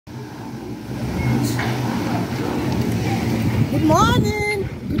Good morning,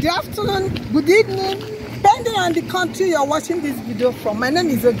 good afternoon, good evening, depending on the country you're watching this video from. My name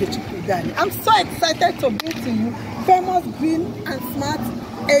is Oge of Gelish Properties. I'm so excited to bring to you Fairmont Green and Smart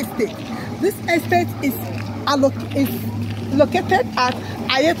Estate. This estate is located at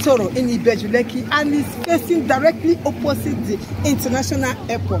Ayetoro in Lekki and is facing directly opposite the international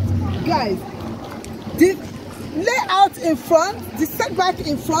airport. Guys, the layout in front, the setback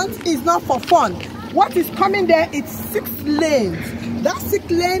in front is not for fun. What is coming there is 6 lanes. That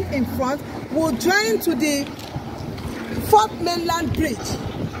 6 lane in front will join to the 4th mainland bridge.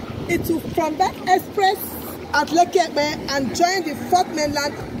 It will from that express at Lekki and join the 4th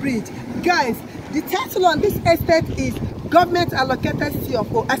mainland bridge. Guys, the title on this estate is Government Allocated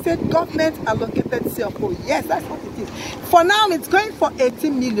CFO. I said Government Allocated CFO. Yes, that's what it is. For now, it's going for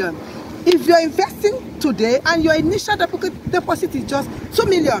 18 million. If you're investing today and your initial deposit is just 2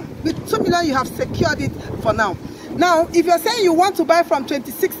 million, with 2 million you have secured it for now. Now, if you're saying you want to buy from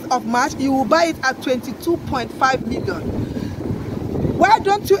 26th of March, you will buy it at 22.5 million. Why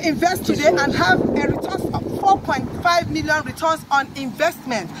don't you invest today and have a return of 4.5 million returns on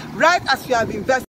investment right as you have invested?